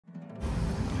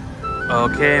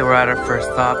Okay, we're at our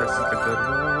first stop. This is the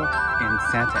Goodwill in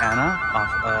Santa Ana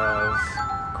off of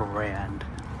Grand.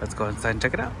 Let's go inside and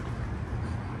check it out.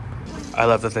 I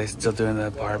love that they're still doing the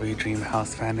Barbie Dream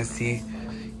House Fantasy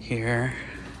here.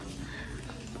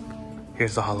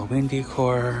 Here's the Halloween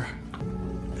decor.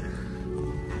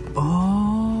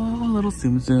 Oh, a little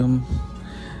zoom.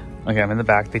 Okay, I'm in the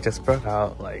back. They just brought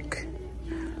out like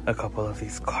a couple of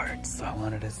these carts, so I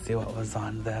wanted to see what was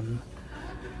on them.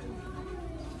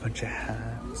 Bunch of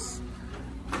hats.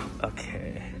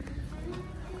 Okay.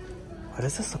 What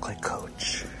does this look like,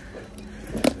 Coach?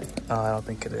 Oh, I don't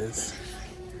think it is.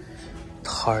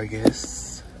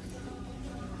 Targus.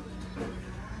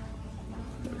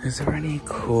 Is there any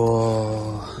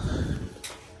cool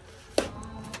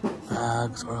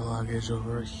bags or luggage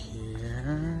over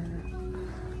here?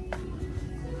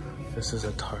 This is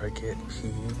a Target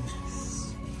piece.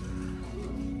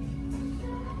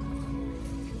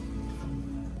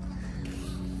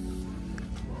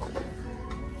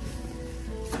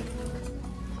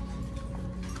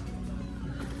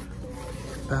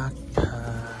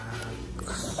 Backpacks.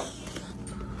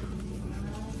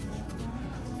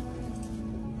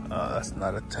 That's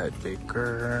not a Ted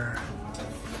Baker.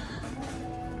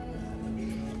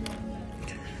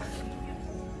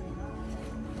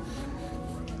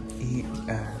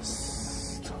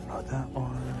 ES. Don't know that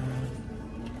one.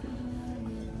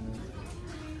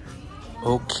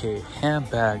 Okay,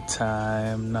 handbag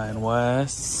time. 9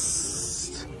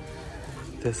 West.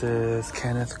 This is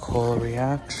Kenneth Cole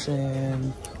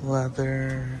Reaction,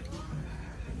 leather,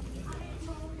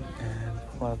 and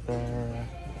leather.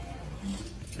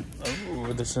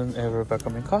 Oh, this is a Rebecca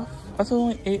Minkoff. That's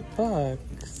only $8.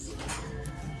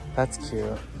 That's cute.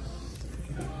 I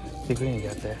think we can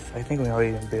get this. I think we might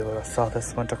even be able to sell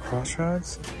this one to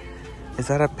Crossroads. Is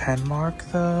that a pen mark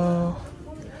though?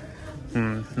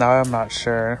 Now I'm not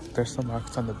sure. There's some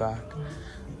marks on the back,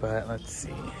 but let's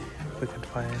see if we can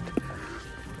find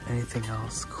anything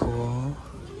else cool.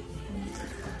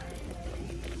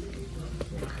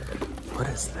 What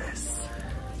is this?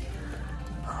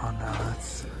 Oh no,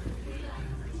 that's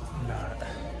not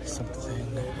something.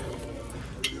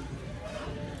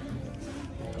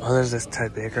 Oh, there's this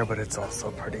Ted Baker, but it's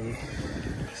also pretty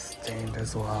stained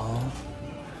as well.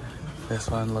 This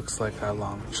one looks like a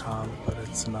long chomp, but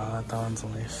it's not. That one's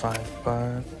only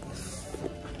 $5.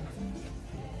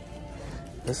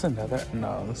 This is another,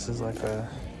 no, this is like a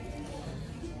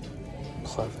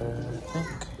pleather, I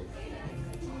think.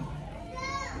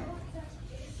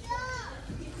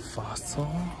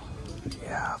 Fossil?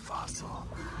 Yeah, Fossil.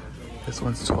 This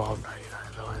one's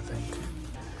 $12.99 though, I think.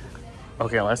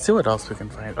 Okay, let's see what else we can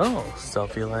find. Oh,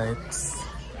 selfie lights,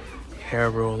 hair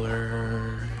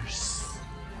rollers,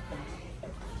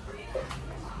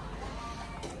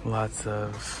 lots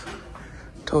of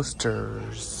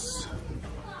toasters,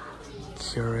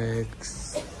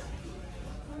 Keurigs.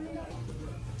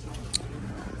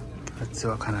 Let's see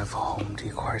what kind of home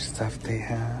decor stuff they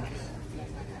have.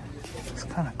 It's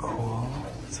kind of cool.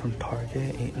 It's from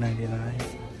Target,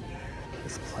 $8.99.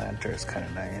 This planter is kind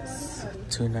of nice,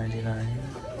 $2.99.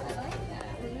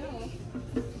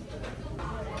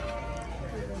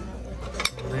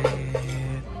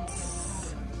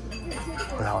 Plates.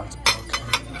 Oh, that one's broken.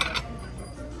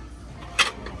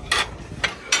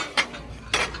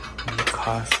 And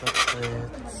Casa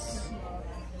plates.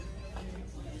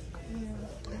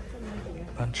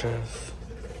 Bunch of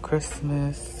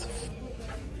Christmas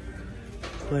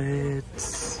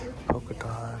plates, polka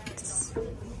dots,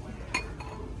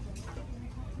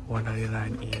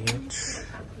 $1.99 each.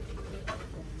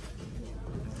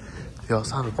 They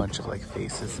also have a bunch of like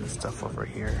faces and stuff over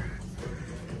here,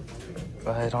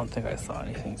 but I don't think I saw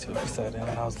anything too exciting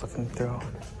when I was looking through.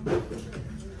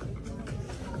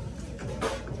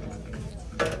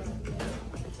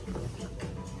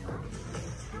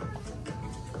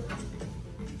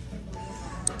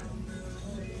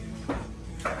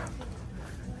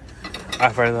 I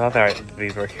thought that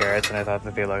these were carrots, and I thought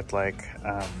that they looked like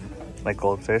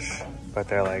goldfish, but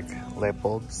they're like light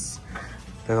bulbs.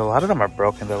 There's a lot of them are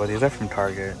broken though, but these are from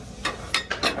Target.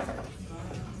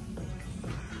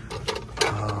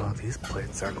 Oh, these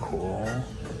plates are cool.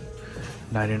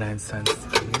 99 cents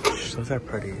each. Those are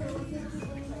pretty.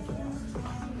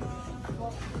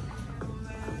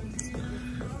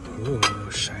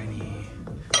 Ooh, shiny.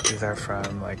 These are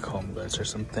from like Home Goods or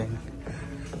something.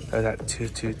 They're at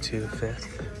 222 5th.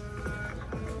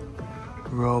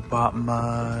 Robot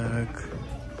mug.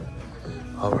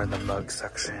 Oh, we're in the mug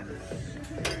section.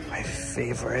 My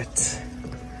favorite.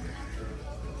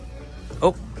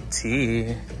 Oh,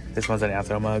 tea. This one's an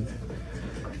Anthro mug.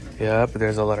 Yep,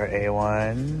 there's a letter A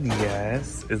one.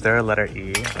 Yes. Is there a letter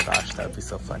E? Oh my gosh, that would be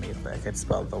so funny if I could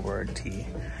spell the word T.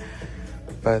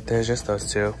 But there's just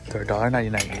those two. They're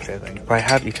 $1.99 each, I think. But I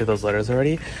have each of those letters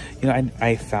already. You know,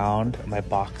 I found my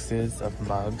boxes of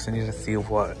mugs. I need to see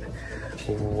what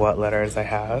letters I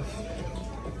have.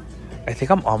 I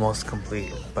think I'm almost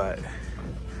complete, but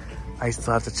I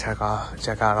still have to check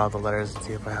out all the letters and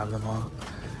see if I have them all.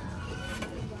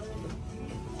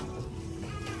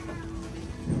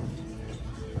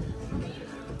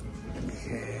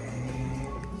 Okay.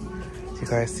 Do you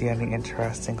guys see any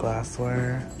interesting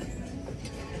glassware?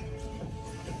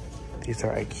 These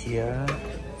are IKEA.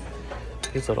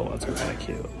 These little ones are kind of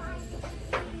cute.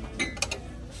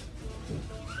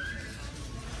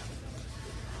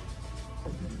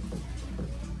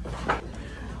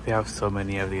 They have so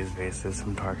many of these vases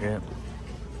from Target.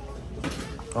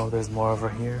 Oh, there's more over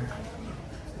here.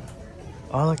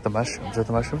 Oh, I like the mushrooms. Are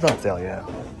the mushrooms on sale yet?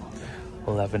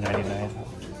 $11.99.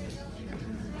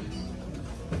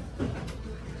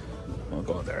 We'll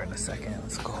go there in a second.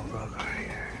 Let's go over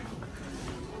here.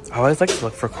 I always like to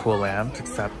look for cool lamps,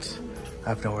 except I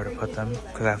have nowhere to put them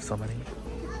because I have so many.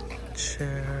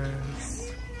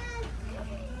 Chairs.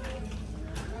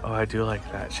 Oh, I do like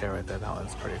that chair right there. That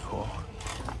one's pretty cool.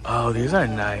 Oh, these are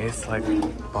nice, like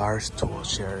bar stool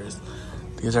chairs.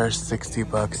 These are 60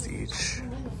 bucks each.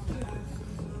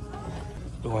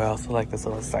 Oh, I also like this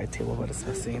little side table, but it's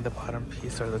missing the bottom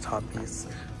piece or the top piece.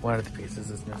 One of the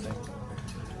pieces is missing.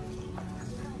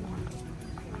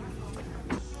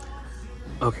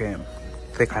 Okay,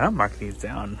 they kind of mark these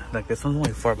down. Like this one's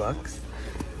only 4 bucks.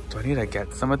 Do I need to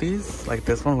get some of these? Like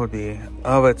this one would be,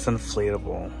 oh, it's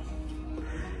inflatable.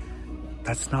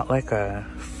 That's not like a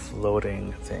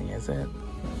floating thing, is it?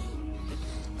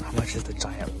 How much is the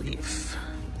giant leaf?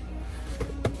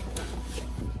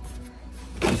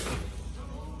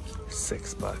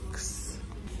 $6.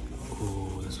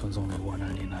 Ooh, this one's only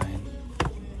 $1.99.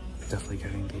 Definitely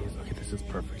getting these. Okay, this is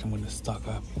perfect. I'm gonna stock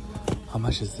up. How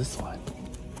much is this one?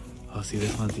 Oh, see,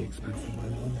 this one's the expensive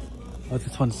one. Oh,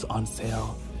 this one's on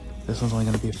sale. This one's only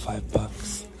gonna be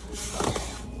 $5. Okay.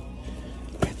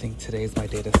 I think today's my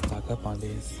day to stock up on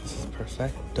these. This is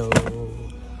perfecto.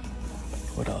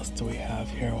 What else do we have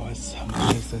here? How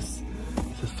much is this?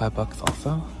 This is $5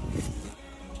 also.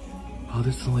 Oh,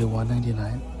 this is only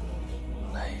 $1.99.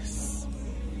 Nice.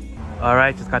 All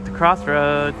right, just got to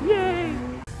Crossroads. Yay!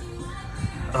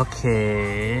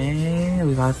 Okay,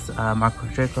 we got Marc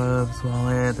Jacobs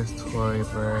wallet. There's Tory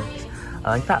Burch.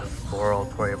 I like that floral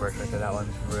Tory Burch right there. That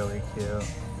one's really cute.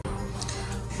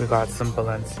 We got some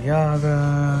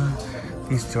Balenciaga.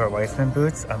 These Stuart Weitzman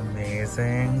boots,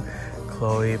 amazing.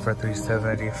 Chloe for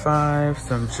 $3.75.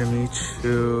 Some Jimmy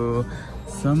Choo.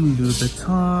 Some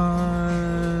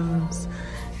Louboutins.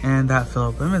 And that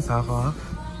Philip Lemons off.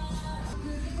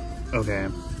 Okay.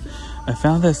 I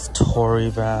found this Tory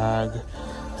bag.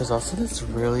 There's also this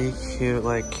really cute,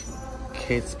 like,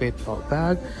 Kate Spade belt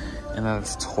bag. And then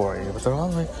it's Tory. But they're all,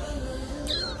 like,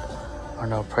 I don't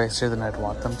know, pricier than I'd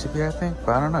want them to be, I think.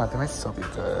 But I don't know, they might still be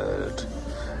good.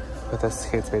 But this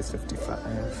Kate Spade's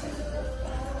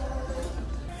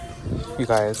 $55. You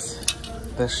guys,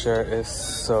 this shirt is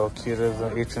so cute. It's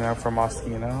an H&M from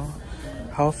Moschino.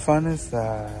 How fun is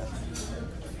that?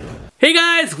 Hey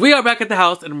guys, we are back at the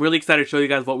house and I'm really excited to show you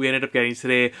guys what we ended up getting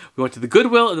today. We went to the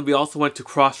Goodwill and then we also went to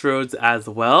Crossroads as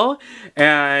well.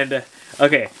 And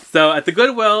okay, so at the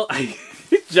Goodwill, I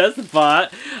just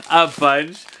bought a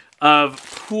bunch of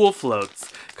pool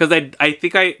floats. Because I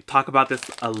think I talk about this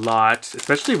a lot,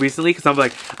 especially recently, because I'm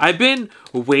like, I've been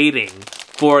waiting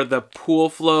for the pool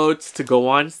floats to go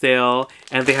on sale,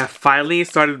 and they have finally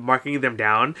started marking them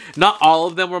down. Not all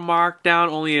of them were marked down,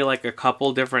 only like a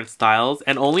couple different styles,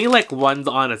 and only like ones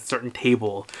on a certain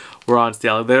table were on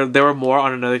sale. There were more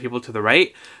on another table to the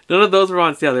right. None of those were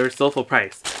on sale, they were still full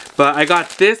price. But I got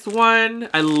this one.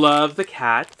 I love the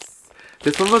cats.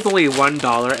 This one was only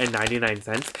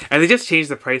 $1.99, and they just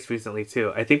changed the price recently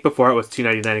too. I think before it was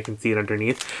 $2.99, I can see it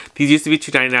underneath. These used to be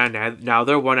 $2.99, now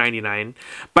they're $1.99.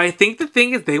 But I think the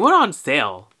thing is they went on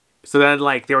sale. So then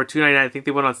like they were $2.99, I think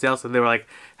they went on sale, so they were like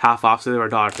half off, so they were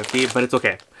 $1.50, but it's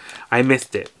okay. I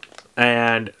missed it.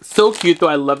 And so cute though,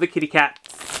 I love the kitty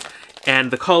cats.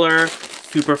 And the color,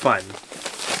 super fun.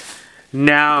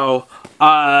 Now,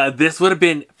 this would have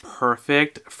been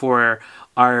perfect for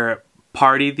our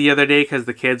party the other day because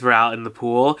the kids were out in the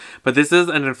pool, but this is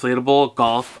an inflatable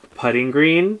golf putting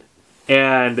green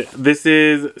and this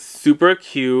is super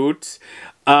cute.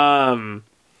 I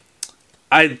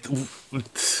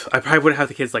probably wouldn't have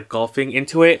the kids like golfing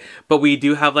into it, but we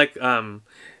do have like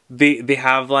they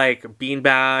have like bean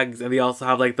bags, and they also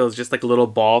have like those just like little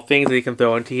ball things that you can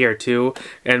throw into here too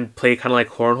and play kind of like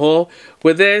cornhole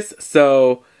with this.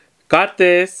 So got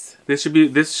this. They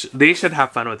should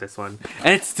have fun with this one.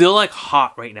 And it's still like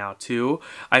hot right now too.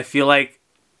 I feel like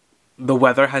the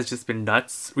weather has just been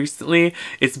nuts recently.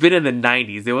 It's been in the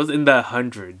 90s. It was in the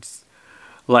hundreds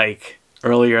like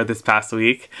earlier this past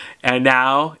week. And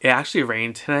now it actually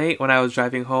rained tonight when I was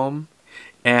driving home.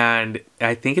 And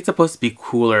I think it's supposed to be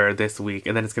cooler this week,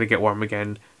 and then it's going to get warm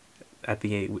again at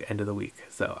the end of the week.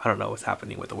 So I don't know what's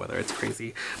happening with the weather. It's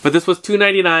crazy. But this was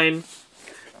 $2.99.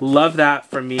 Love that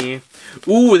for me.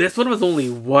 Ooh, this one was only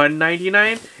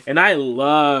 $1.99. And I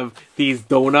love these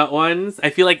donut ones. I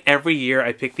feel like every year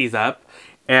I pick these up.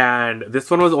 And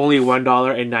this one was only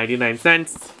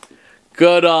 $1.99.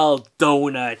 Good old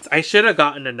donuts. I should have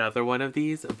gotten another one of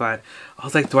these, but I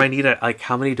was like, do I need like,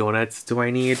 how many donuts do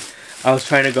I need? I was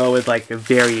trying to go with like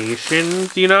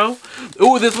variations, you know?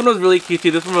 Ooh, this one was really cute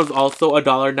too. This one was also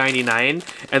 $1.99,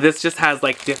 and this just has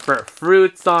like different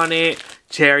fruits on it.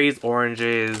 Cherries,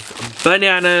 oranges,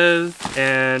 bananas,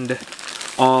 and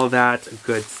all that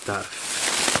good stuff.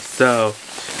 So,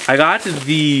 I got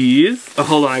these. Oh,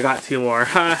 hold on, I got two more.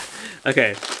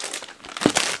 Okay.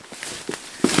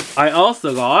 I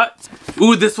also got,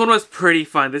 ooh, this one was pretty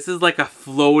fun. This is like a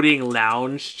floating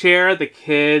lounge chair. The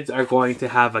kids are going to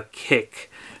have a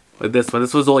kick with this one.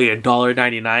 This was only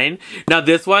 $1.99. Now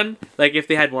this one, like if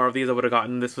they had more of these, I would have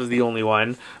gotten, this was the only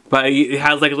one. But it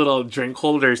has like little drink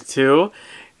holders too.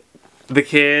 The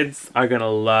kids are gonna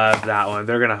love that one.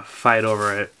 They're gonna fight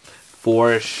over it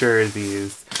for sure,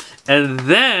 these. And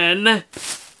then,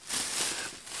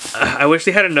 I wish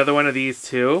they had another one of these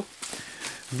too.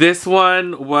 This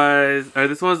one was, or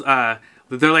this one's,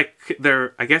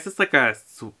 they're, I guess it's like a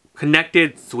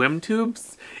connected swim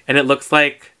tubes, and it looks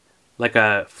like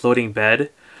a floating bed.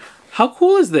 How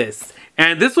cool is this?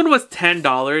 And this one was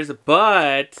 $10,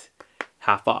 but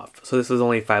half off. So this was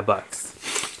only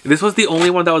 $5. This was the only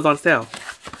one that was on sale.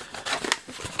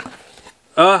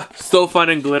 So fun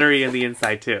and glittery in the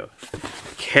inside too.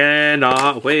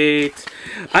 Cannot wait.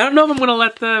 I don't know if I'm gonna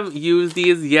let them use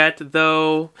these yet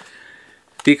though,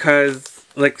 because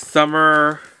like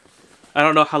summer, I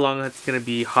don't know how long it's gonna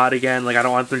be hot again. Like I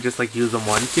don't want them to just like use them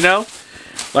once, you know?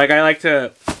 Like I like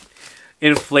to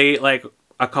inflate like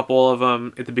a couple of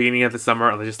them at the beginning of the summer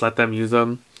and just let them use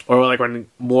them. Or like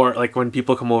when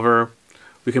people come over,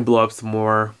 we can blow up some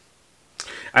more.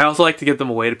 I also like to give them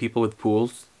away to people with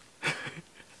pools.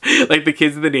 Like the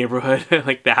kids in the neighborhood,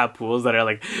 like they have pools that are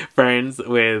like friends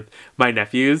with my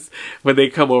nephews. When they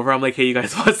come over, I'm like, hey, you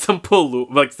guys want some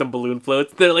balloon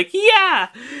floats? They're like, yeah!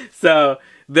 So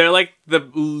they're like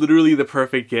literally the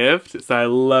perfect gift. So I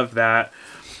love that.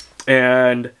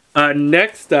 And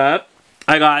next up,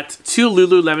 I got two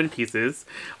Lululemon pieces.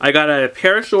 I got a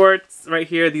pair of shorts right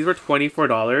here. These were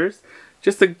 $24.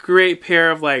 Just a great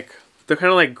pair of like, they're kind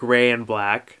of like gray and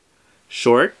black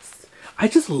shorts. I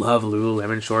just love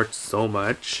Lululemon shorts so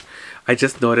much. I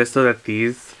just noticed though that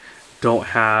these don't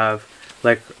have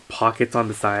like pockets on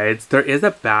the sides. There is a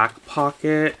back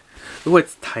pocket. Oh,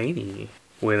 it's tiny.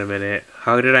 Wait a minute.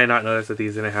 How did I not notice that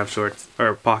these didn't have shorts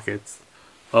or pockets?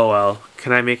 Oh well.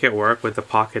 Can I make it work with the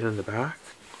pocket in the back?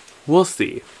 We'll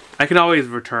see. I can always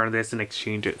return this and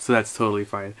exchange it, so that's totally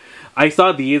fine. I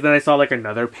saw these and I saw like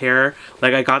another pair.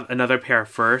 Like I got another pair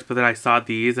first, but then I saw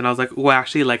these and I was like, oh, I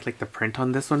actually like the print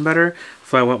on this one better.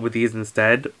 So I went with these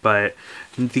instead, but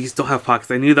these don't have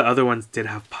pockets. I knew the other ones did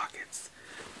have pockets,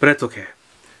 but it's okay.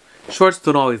 Shorts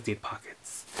don't always need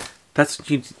pockets. That's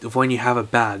when you have a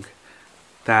bag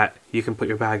that you can put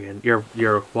your bag in,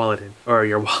 your wallet in, or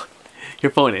your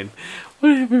phone in.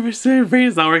 Whatever, my brain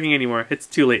is not working anymore. It's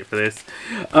too late for this.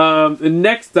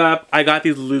 Next up, I got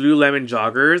these Lululemon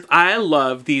joggers. I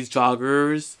love these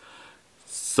joggers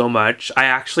so much. I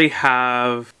actually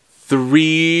have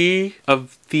 3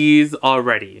 of these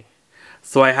already.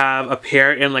 So I have a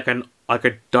pair in like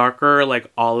a darker like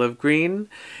olive green.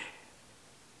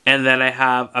 And then I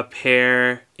have a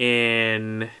pair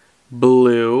in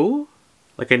blue,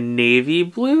 like a navy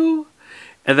blue.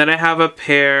 And then I have a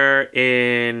pair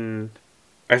in,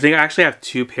 I think I actually have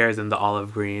 2 pairs in the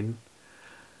olive green.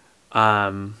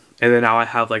 And then now I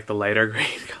have like the lighter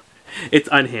green color. It's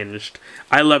unhinged.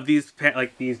 I love these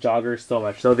these joggers so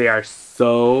much. So they are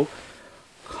so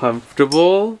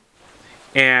comfortable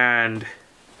and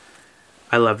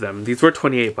I love them. These were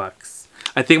 $28.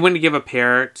 I think I'm going to give a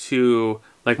pair to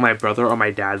like my brother or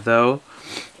my dad though.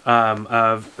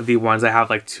 Of the ones I have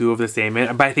like 2 of the same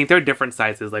in, but I think they're different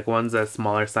sizes. Like one's a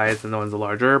smaller size and the one's a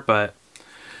larger, but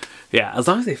yeah, as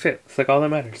long as they fit, it's like all that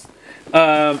matters.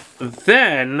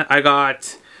 Then I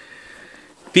got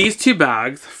these two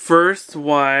bags. First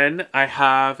one, I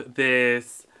have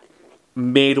this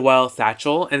Madewell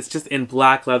satchel, and it's just in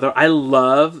black leather. I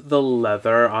love the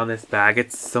leather on this bag.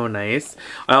 It's so nice.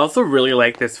 I also really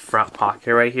like this front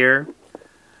pocket right here.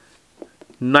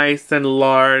 Nice and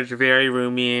large, very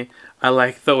roomy. I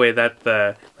like the way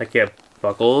that it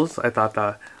buckles. I thought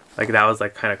that that was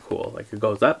kind of cool. Like, it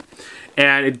goes up.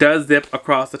 And it does zip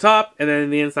across the top, and then in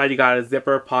the inside you got a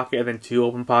zipper pocket and then two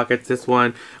open pockets. This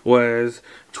one was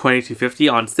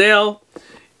 $22.50 on sale.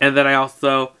 And then it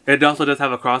also does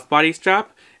have a crossbody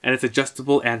strap, and it's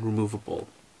adjustable and removable.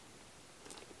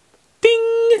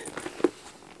 Ding!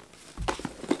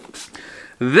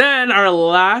 Then our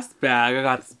last bag, I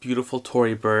got this beautiful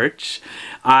Tory Burch.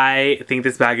 I think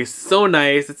this bag is so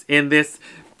nice. It's in this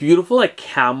beautiful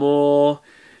camel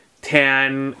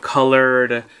tan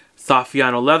colored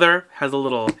Saffiano leather. Has a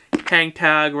little hang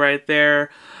tag right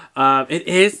there. It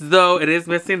is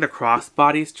missing the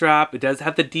crossbody strap. It does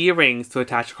have the D-rings to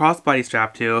attach a crossbody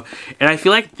strap to. And I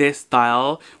feel like this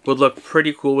style would look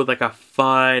pretty cool with a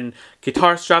fun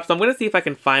guitar strap. So I'm going to see if I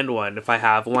can find one. If I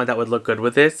have one that would look good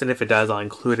with this. And if it does, I'll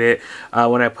include it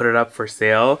when I put it up for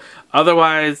sale.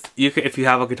 Otherwise, if you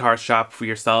have a guitar strap for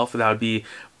yourself, that would be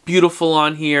beautiful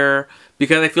on here.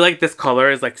 Because I feel like this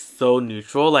color is so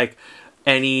neutral.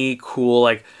 Any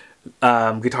cool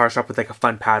guitar strap with a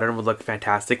fun pattern would look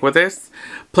fantastic with this.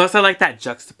 Plus I like that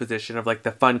juxtaposition of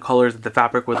the fun colors of the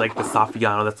fabric with the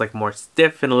Saffiano that's more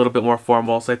stiff and a little bit more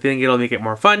formal, so I think it'll make it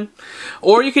more fun.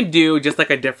 Or you can do just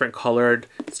a different colored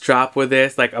strap with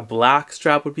this, a black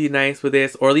strap would be nice with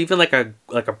this, or even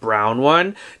a brown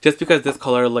one, just because this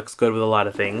color looks good with a lot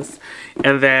of things.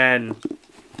 And then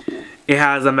it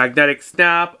has a magnetic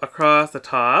snap across the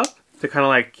top to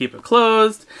kind of keep it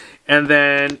closed. And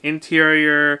then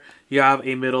interior, you have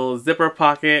a middle zipper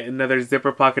pocket, another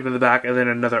zipper pocket in the back, and then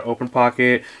another open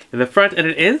pocket in the front. And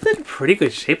it is in pretty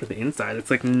good shape with the inside. It's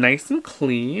nice and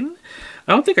clean.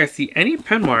 I don't think I see any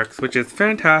pen marks, which is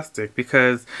fantastic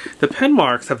because the pen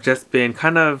marks have just been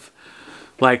kind of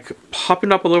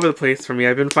popping up all over the place for me.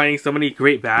 I've been finding so many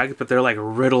great bags, but they're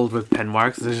riddled with pen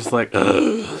marks. It's just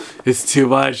ugh, it's too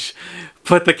much.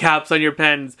 Put the caps on your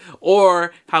pens,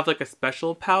 or have a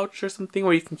special pouch or something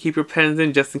where you can keep your pens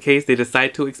in just in case they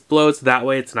decide to explode, so that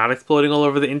way it's not exploding all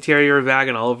over the interior of the bag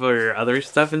and all over your other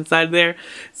stuff inside there.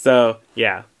 So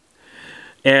yeah,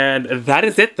 and that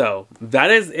is it though.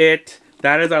 That is it.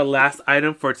 That is our last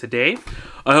item for today.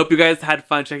 I hope you guys had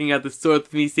fun checking out the store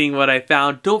with me, seeing what I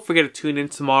found. Don't forget to tune in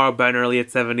tomorrow bright and early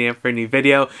at 7 a.m. for a new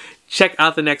video. Check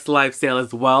out the next live sale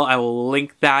as well. I will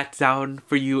link that down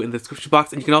for you in the description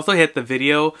box. And you can also hit the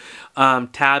video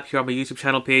tab here on my YouTube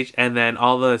channel page, and then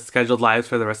all the scheduled lives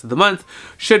for the rest of the month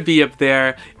should be up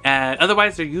there. And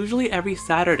otherwise, they're usually every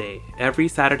Saturday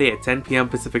at 10 p.m.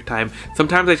 Pacific time.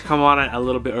 Sometimes I come on a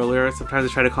little bit earlier. Sometimes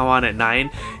I try to come on at 9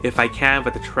 if I can,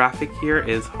 but the traffic here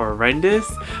is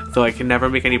horrendous, so I can never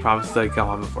make any promises to come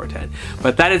on before 10.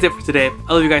 But that is it for today.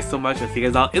 I love you guys so much. I'll see you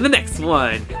guys all in the next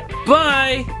one.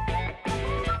 Bye!